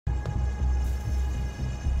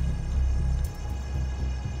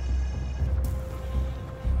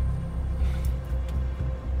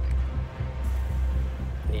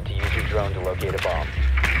drone to locate a bomb.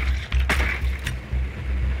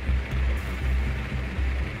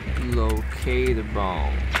 Locate the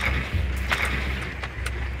bomb。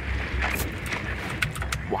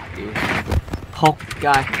哇屌！仆街，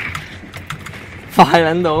快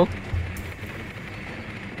撚到！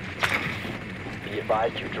 Be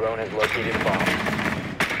advised your drone has located a bomb.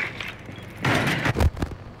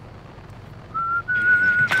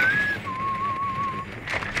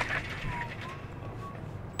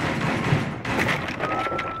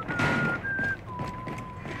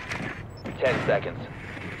 Seconds.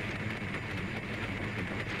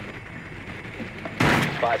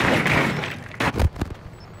 5 seconds.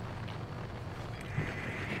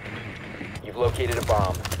 You've located a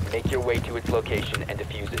bomb. Make your way to its location and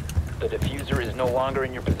defuse it. The diffuser is no longer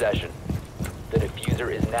in your possession. The diffuser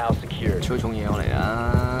is now secured. 超重嘢我嚟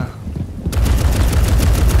啊！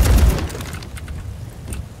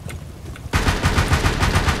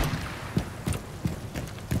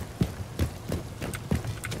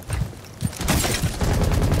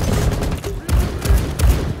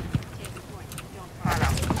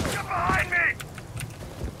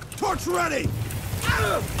 Torch ready!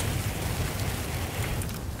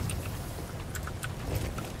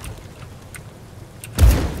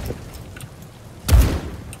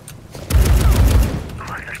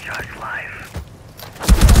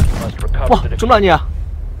 Must recover 哇， the 做乜嘢啊？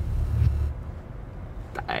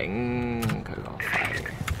頂佢個肺！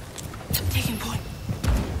 Taking point.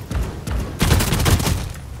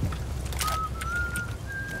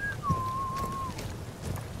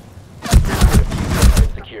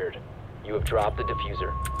 secured. You have dropped the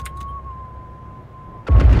diffuser.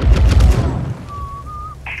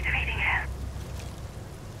 Activating it.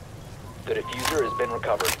 The diffuser has been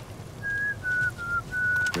recovered.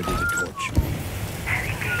 Ready to torch.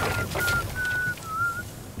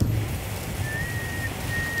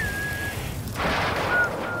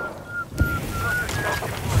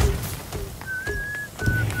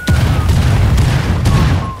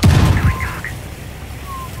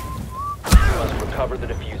 Must recover the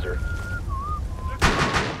diffuser.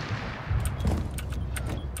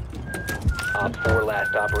 Op 4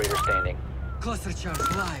 last operator standing. Cluster charge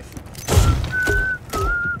live.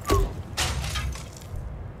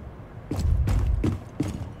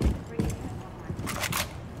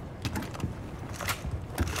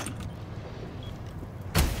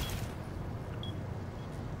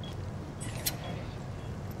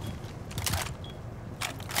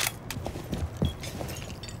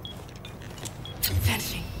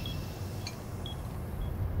 Vanishing.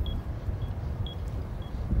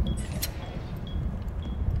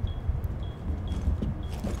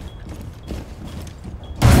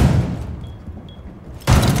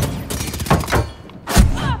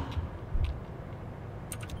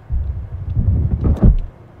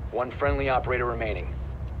 One friendly operator remaining.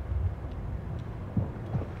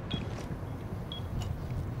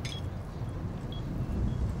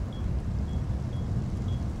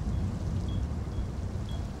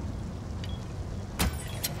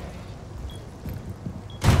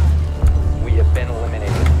 We have been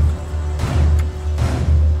eliminated.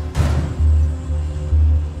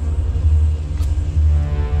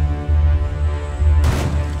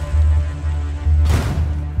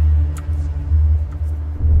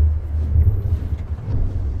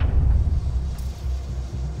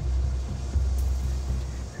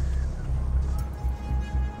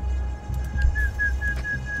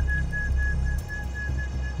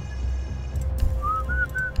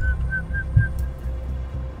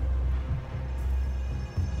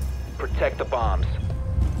 Protect the bombs.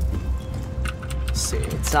 蛇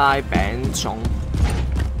齋餅粽。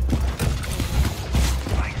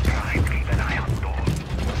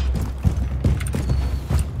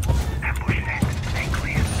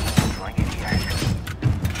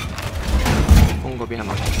 風嗰邊係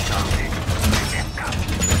咪紅㗎？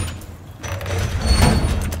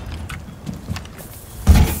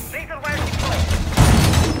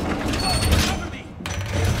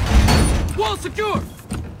 Wall secure!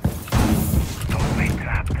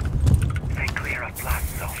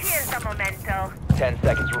 Here's the memento. 10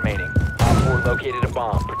 seconds remaining. Op 4 located a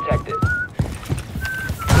bomb. Protect it.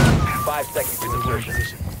 5 seconds to insertion.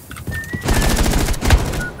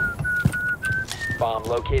 Bomb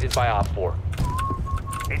located by Op 4.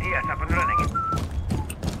 ATS up and running.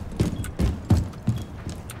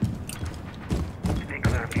 Stay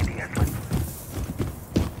clear of ATS.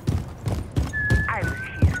 I was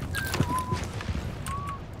here.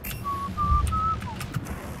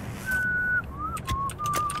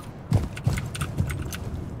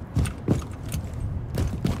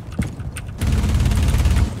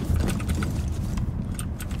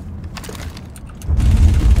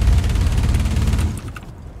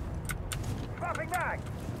 Swapping back.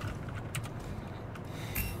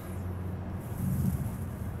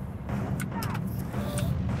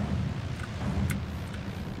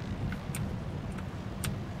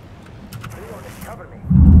 Reloading, cover me.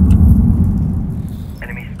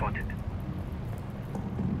 Enemy spotted.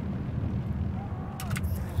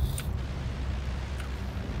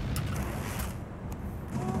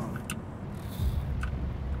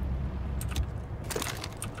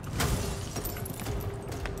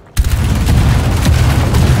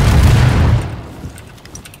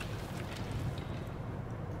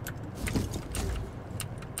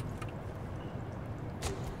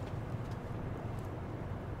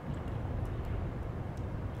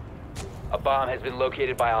 A bomb has been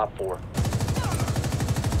located by Op 4.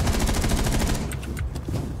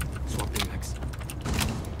 Swapping max.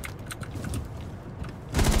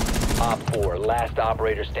 Op 4, last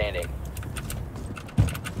operator standing.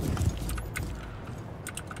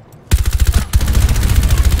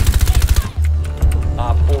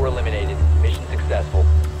 Op 4 eliminated. Mission successful.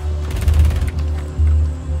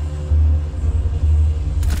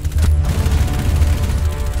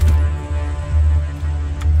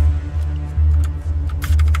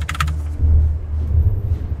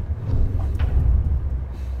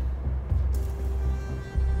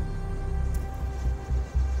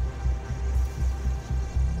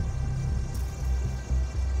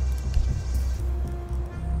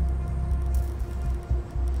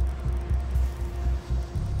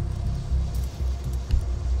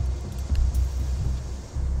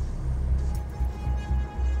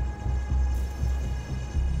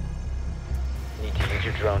 Need to use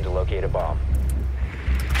your drone to locate a bomb.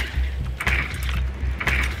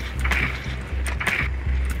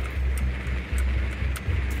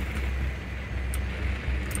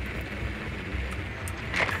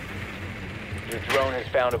 Your drone has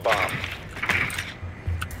found a bomb.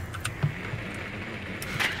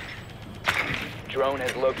 Drone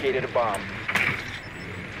has located a bomb.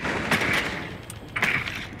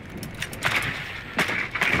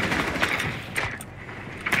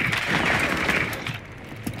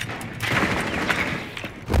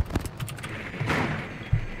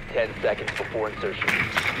 Seconds before insertion.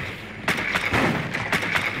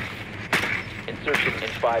 Insertion in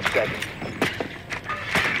 5 seconds.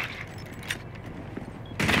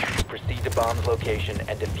 Proceed to bomb's location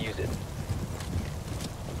and defuse it.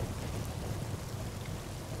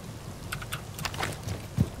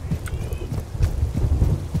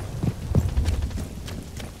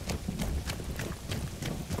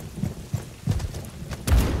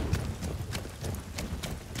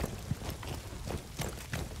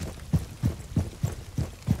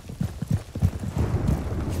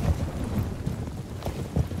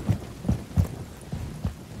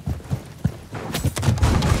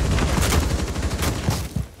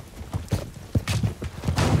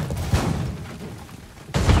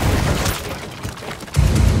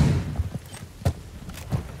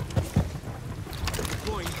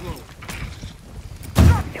 Deploying drone.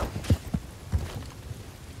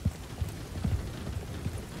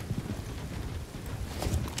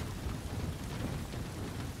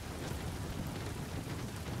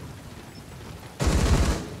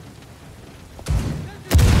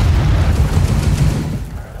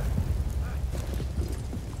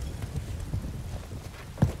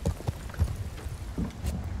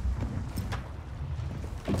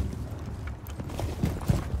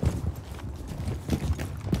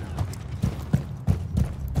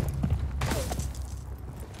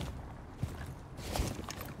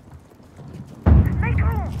 Make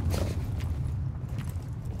room!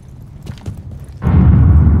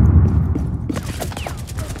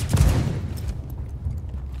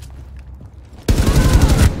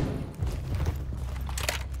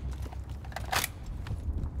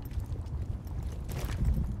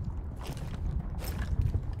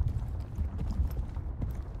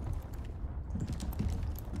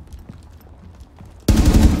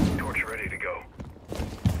 Torch ready to go.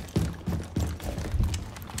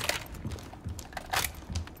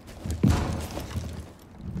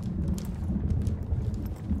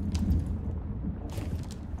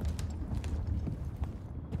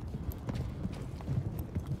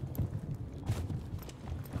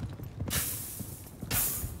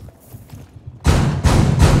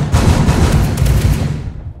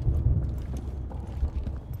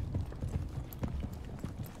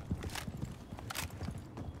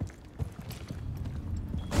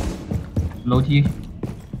 Low T.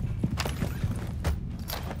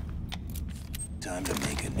 Time to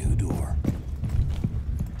make a new door.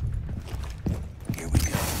 Here we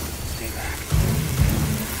go. Stay back.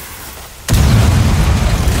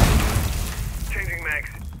 Changing mags.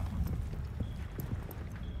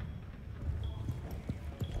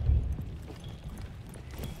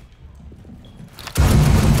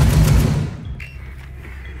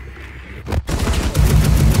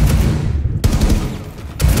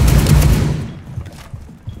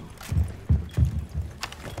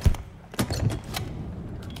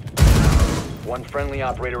 One friendly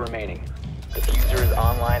operator remaining. Diffuser is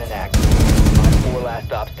online and active. Op 4 last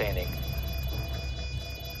stop standing.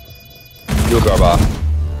 右边吧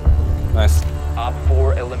 ，nice。 Op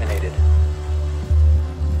 4 eliminated.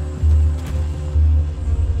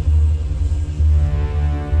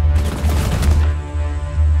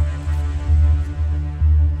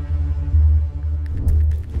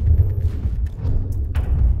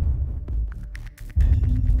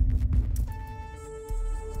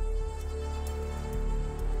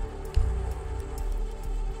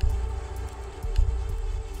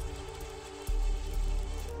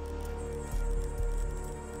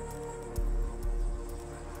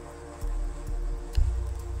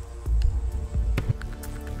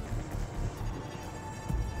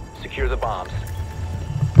 Secure the bombs.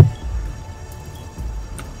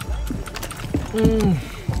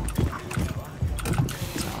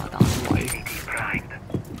 打啲位。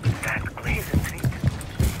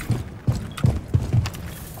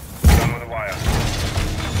 Done with the wire.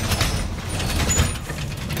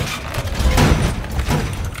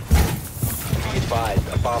 Be advised,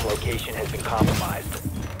 a bomb location has been compromised.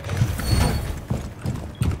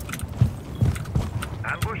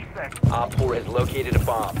 Ambush set. Op 4 has located a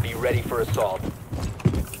bomb. Be ready for assault.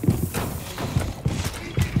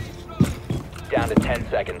 Down to 10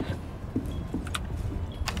 seconds.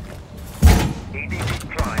 EDP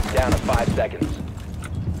prime. Down to 5 seconds.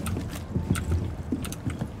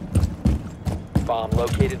 Bomb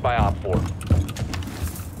located by Op 4.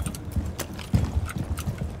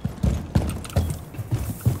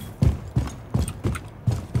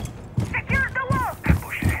 Secure the wall!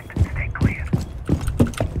 Ambush set. Stay clear.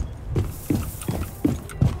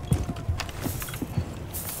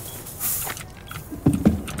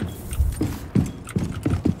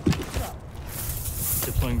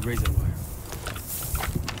 Deploying razor wire.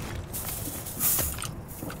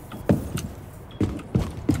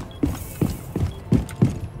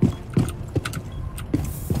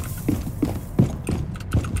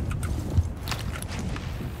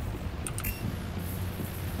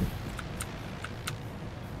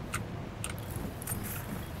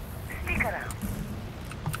 Stick around.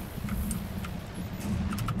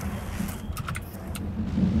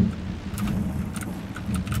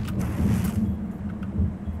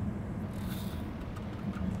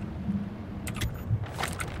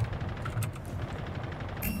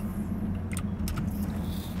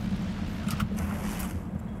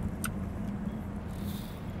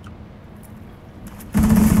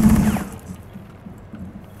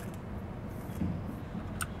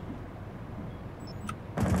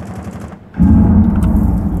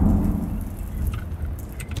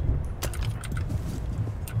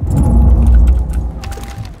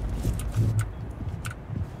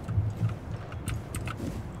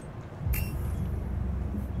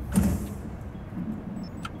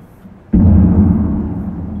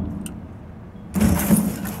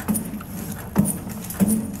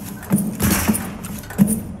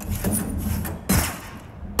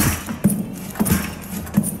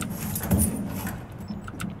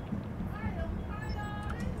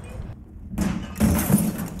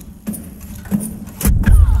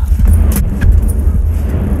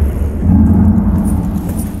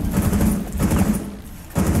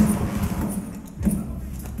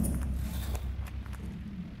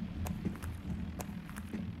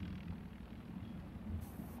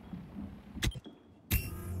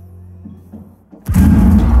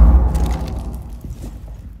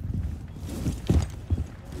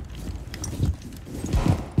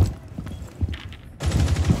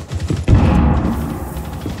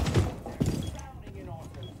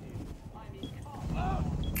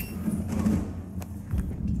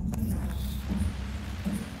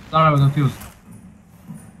 Sorry about the fuse.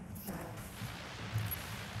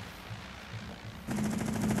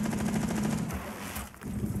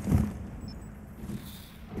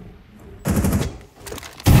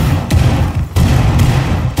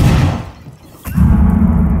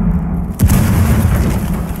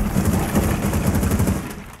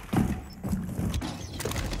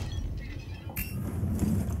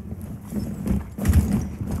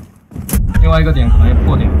另外一个点可能也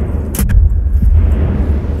破点。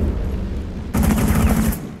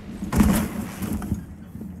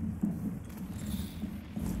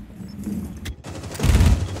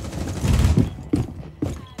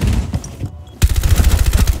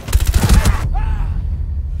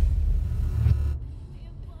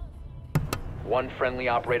One friendly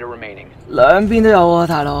operator remaining. 兩邊都有啊，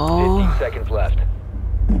大佬。 15 seconds left.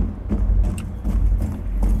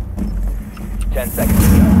 10 seconds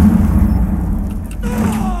to go.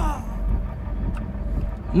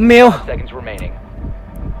 5秒。 5 seconds remaining.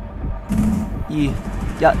 1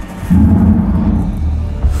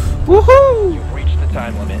 Woohoo! You've reached the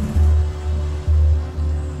time limit.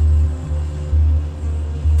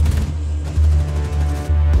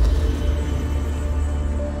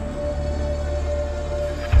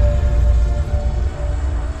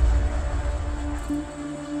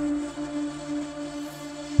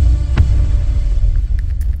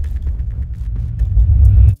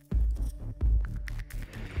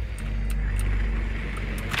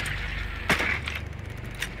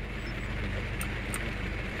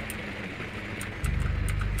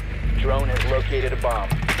 Drone has located a bomb.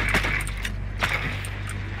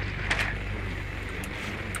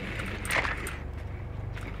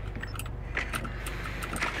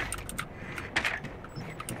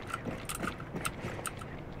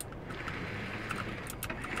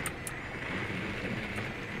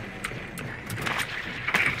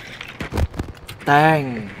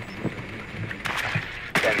 Dang.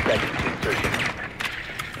 10 seconds to insertion.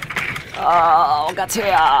 我架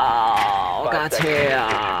車啊！我架車啊！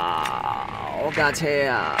我架車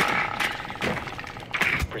啊！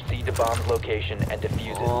 Proceed to bomb's location and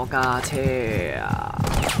defuse it. 我架車啊！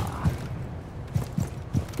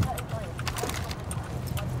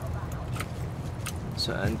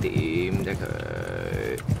想點啫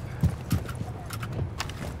佢？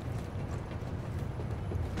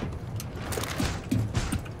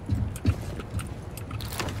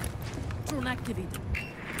 Drone activated.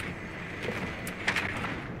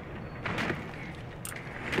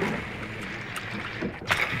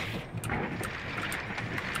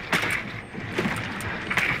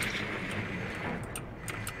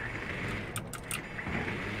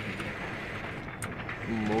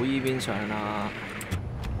 唔好依邊上啦！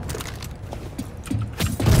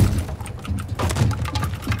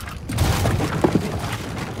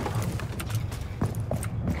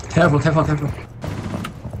 careful，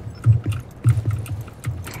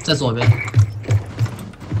 在左边，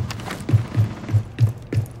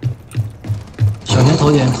小心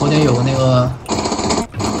头顶有个那个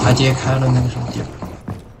台阶开了那个什么地方。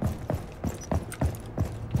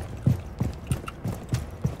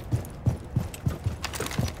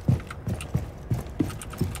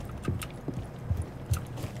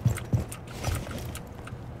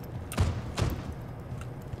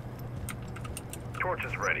 Torch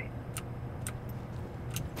is ready.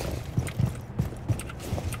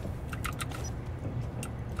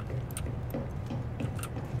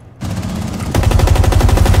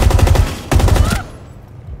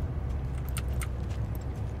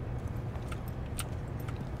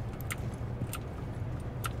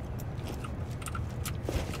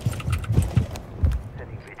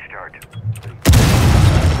 Sending breach charge.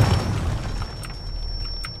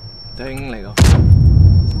 頂你個！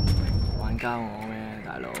玩交我咩，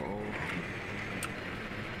大佬？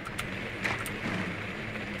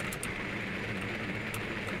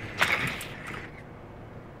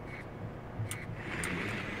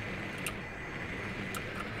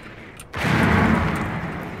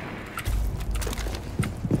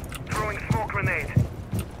 Throwing smoke grenade.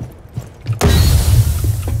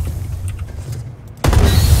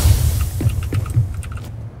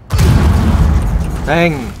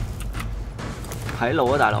 頂！睇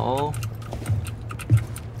路啊，大佬！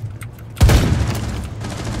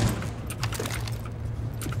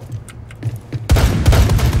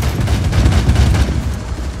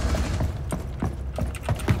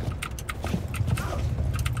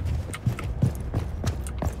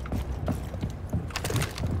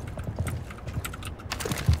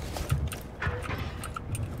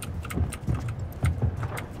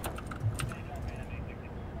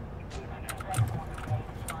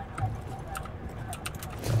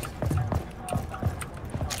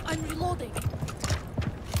 I'm reloading.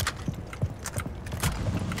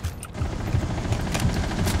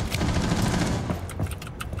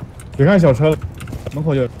 别看小车了，门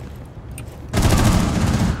口有。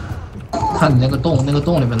看你那个洞里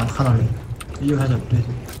面能看到人，右下角对。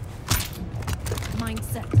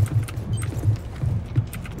 Mindset.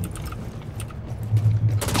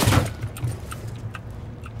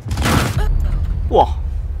 哇！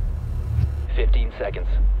 15 seconds.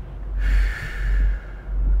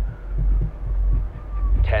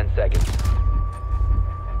 10 seconds.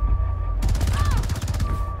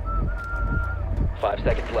 5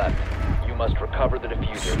 seconds left. You must recover the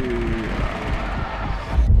diffuser.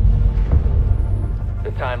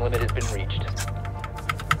 The time limit has been reached.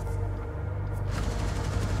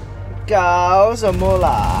 搞什麼來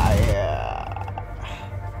啊？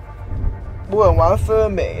冇人玩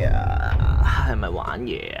firm 未啊？係咪玩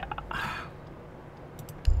嘢啊？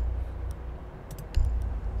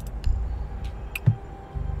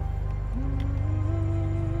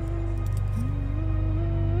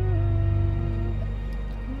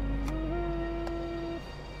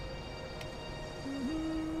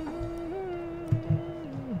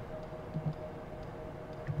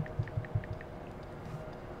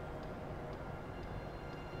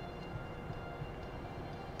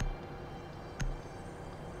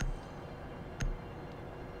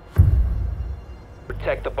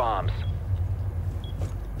 Protect the bombs.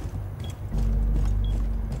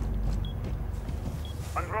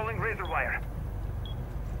 Unrolling razor wire.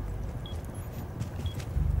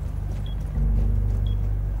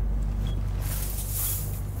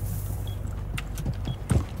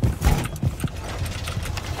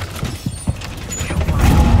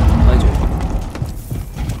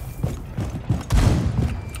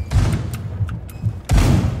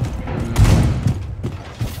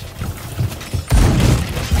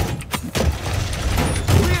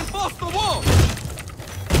 Reinforce the wall!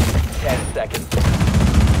 10 seconds.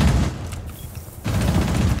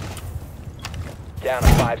 Down to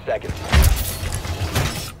 5 seconds.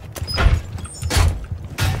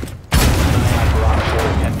 Sniper on 4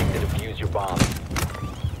 attempting to defuse your bomb.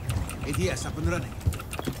 ADS up and running.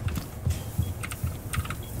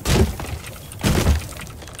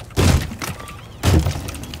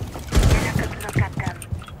 Get a good look at them.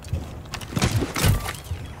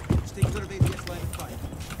 Stay clear of ADS line of fire.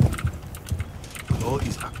 Door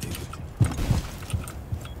is active.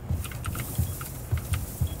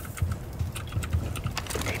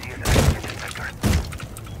 ADS active detector.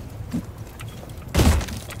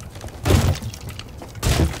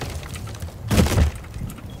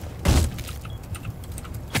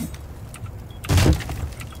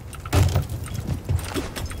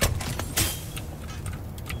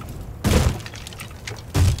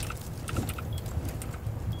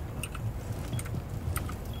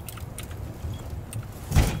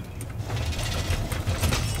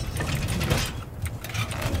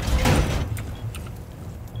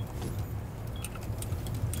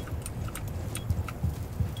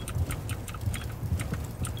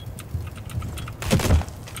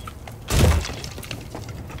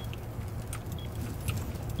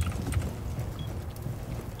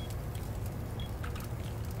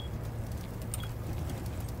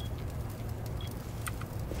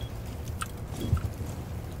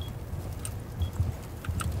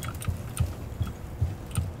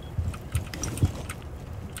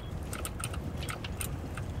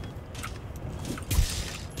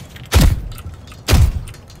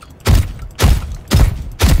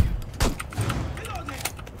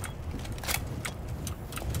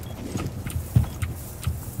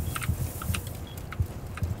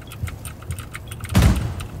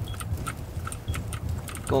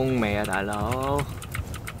 Công mẹ đại佬.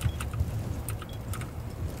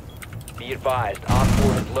 Be advised, Op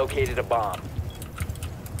 4 has located a bomb.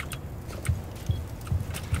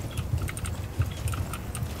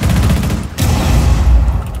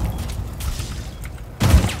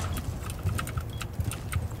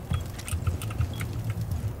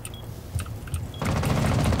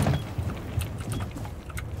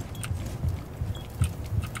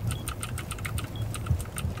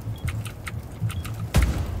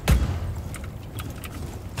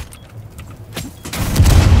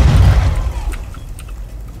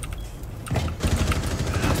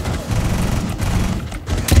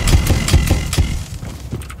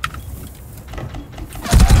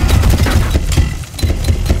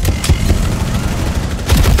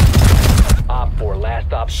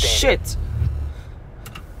 Stop standing. Shit!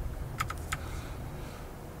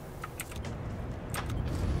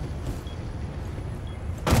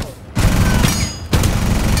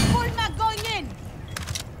 Full mag going in.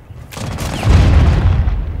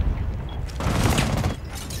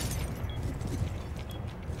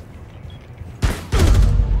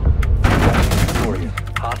 Victorious.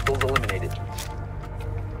 Hostiles eliminated.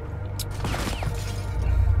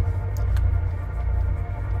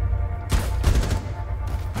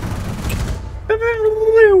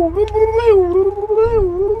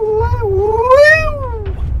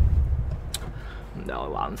 Rồi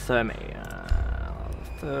玩 therm 未啊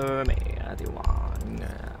 ？therm 未啊？點玩啊？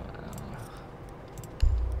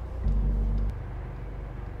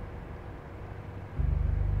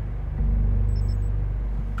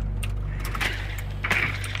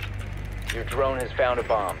 Your drone has found a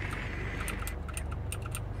bomb.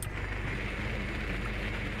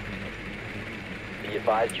 Be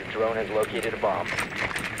advised, your drone has located a bomb.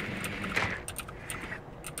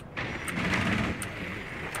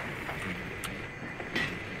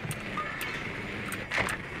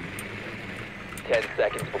 Ten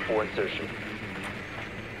seconds before insertion.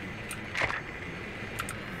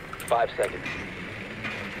 5 seconds.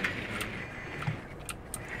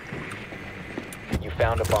 You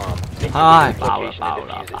found a bomb. Make your way to its location and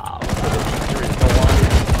defuse it. The diffuser is no longer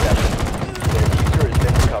in possession.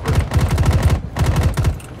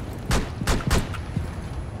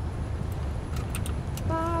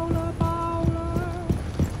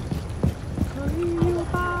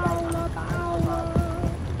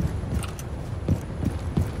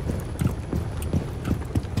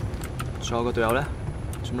 仲有個隊友咧，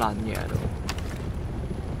做乜爛嘢喺度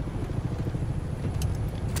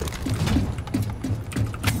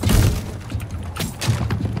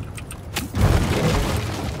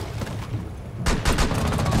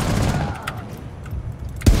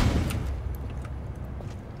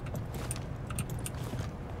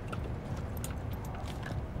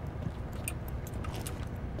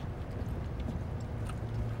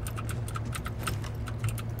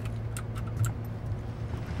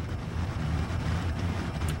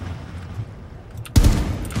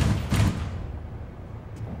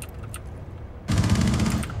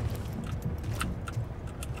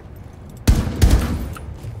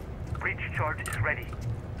？Charge is ready.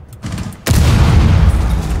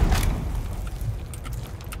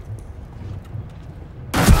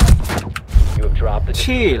 You have dropped the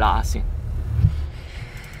黐乸線！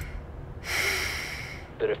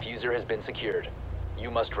 The diffuser has been secured. You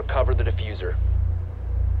must recover the diffuser.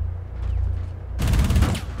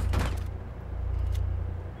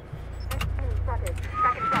 Spotted.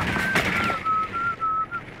 Second shot.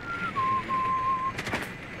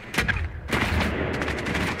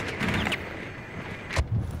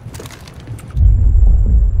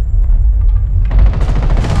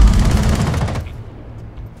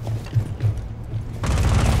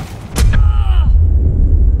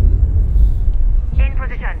 In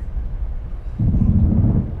position.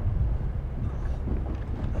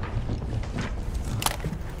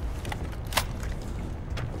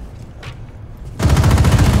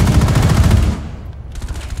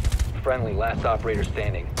 Friendly, last operator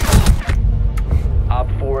standing. Op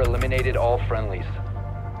 4 eliminated all friendlies.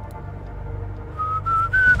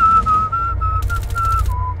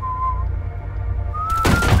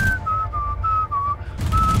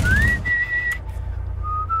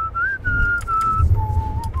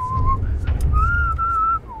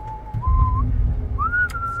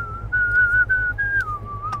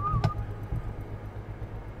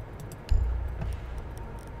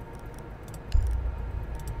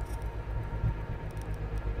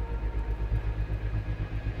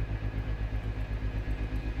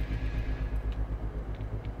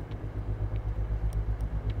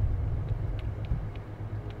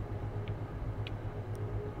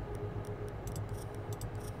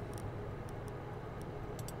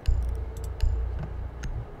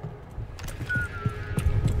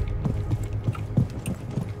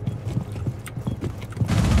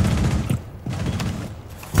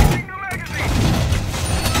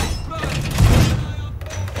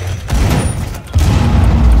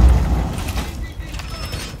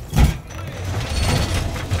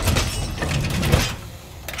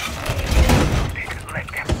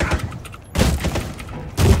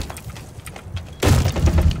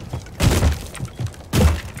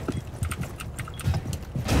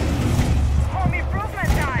 Home improvement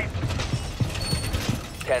time.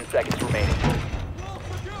 10 seconds remaining.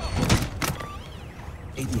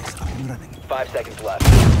 ADS up and running. 5 seconds left.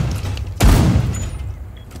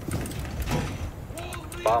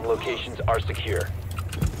 Bomb locations are secure.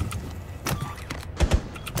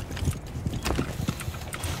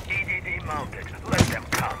 EDD mounted. Let them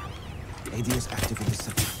come. ADS active in the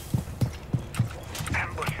sector.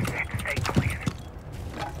 Ambush set. Stay clear.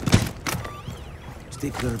 Stay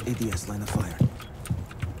clear of ADS line of fire.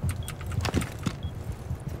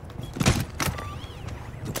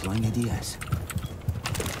 Deploying ADS.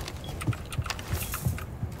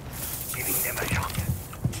 Giving them a shot.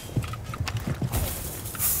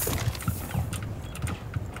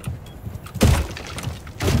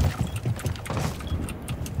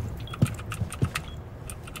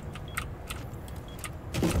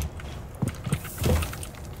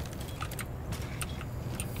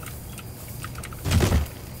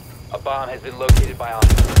 A bomb has been located by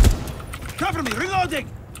officers. Cover me! Reloading!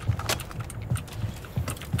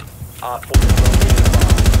 Op 4 has located a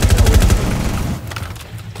bomb.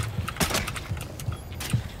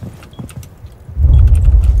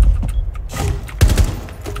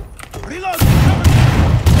 Reloading! Cover me!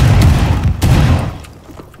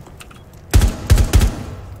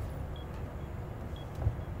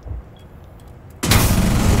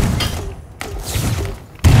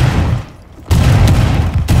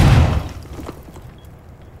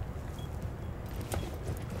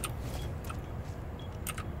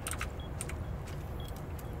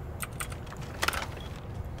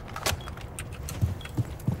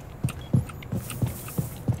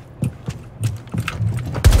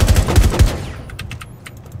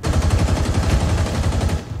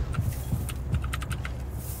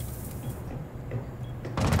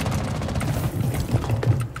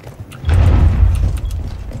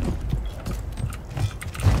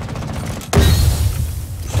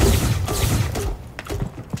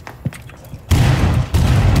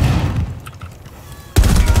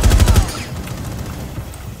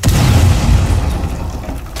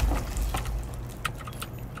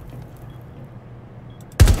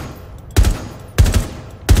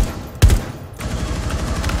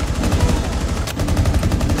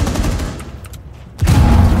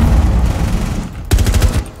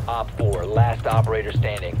 operator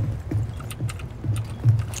standing.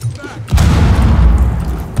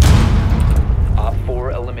 Op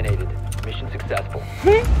 4 eliminated. Mission successful.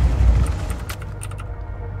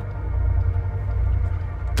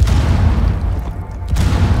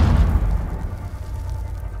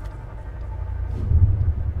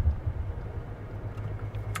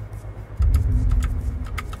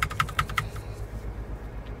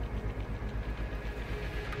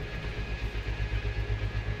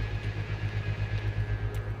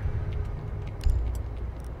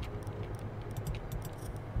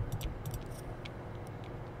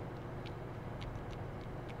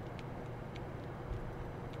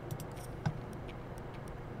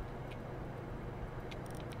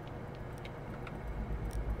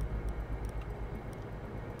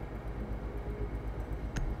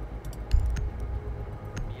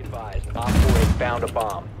 Advised, Op 4 has found a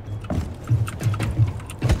bomb.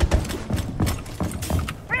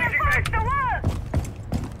 Reinforce the wall!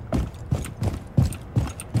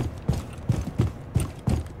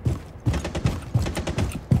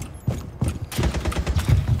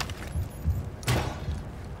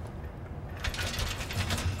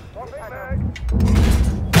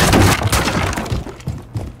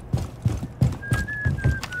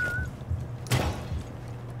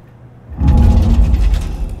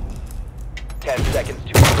 Seconds to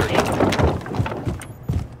insertion.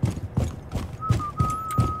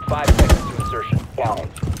 5 seconds to insertion. Down.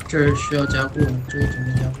 这儿需要加固，这个准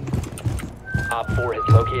备加固。 Op 4 has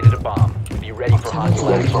located a bomb. Be ready for 现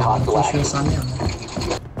在左 hostile 一点， action. 这需要3面吗？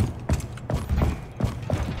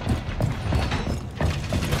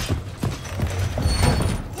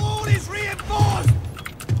 Wall is reinforced!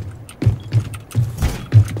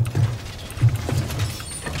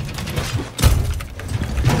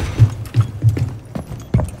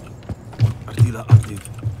 Artiller active.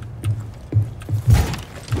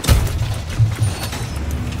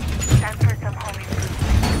 Time for some home improvement.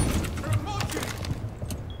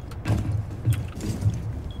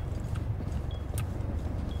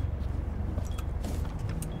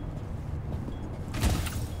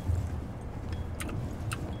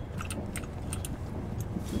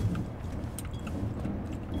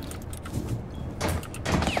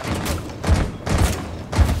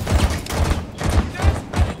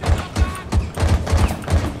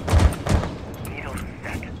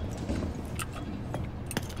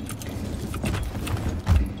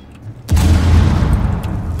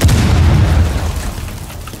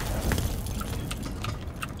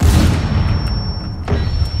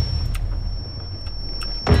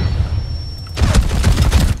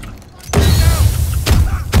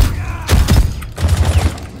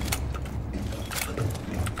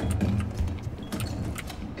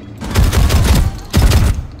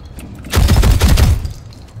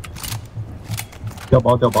 碉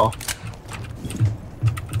堡碉堡，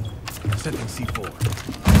 Setting C4.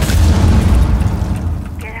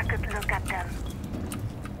 Get a good look at them.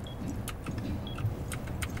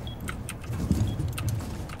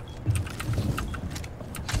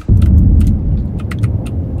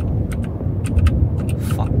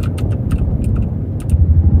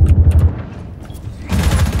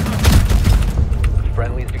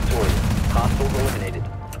 Friendly's victorious. Hostiles eliminated.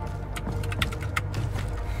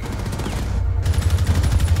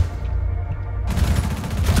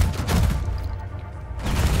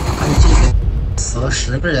 还有这个死了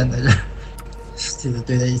10个人在这儿，这个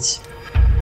堆在一起。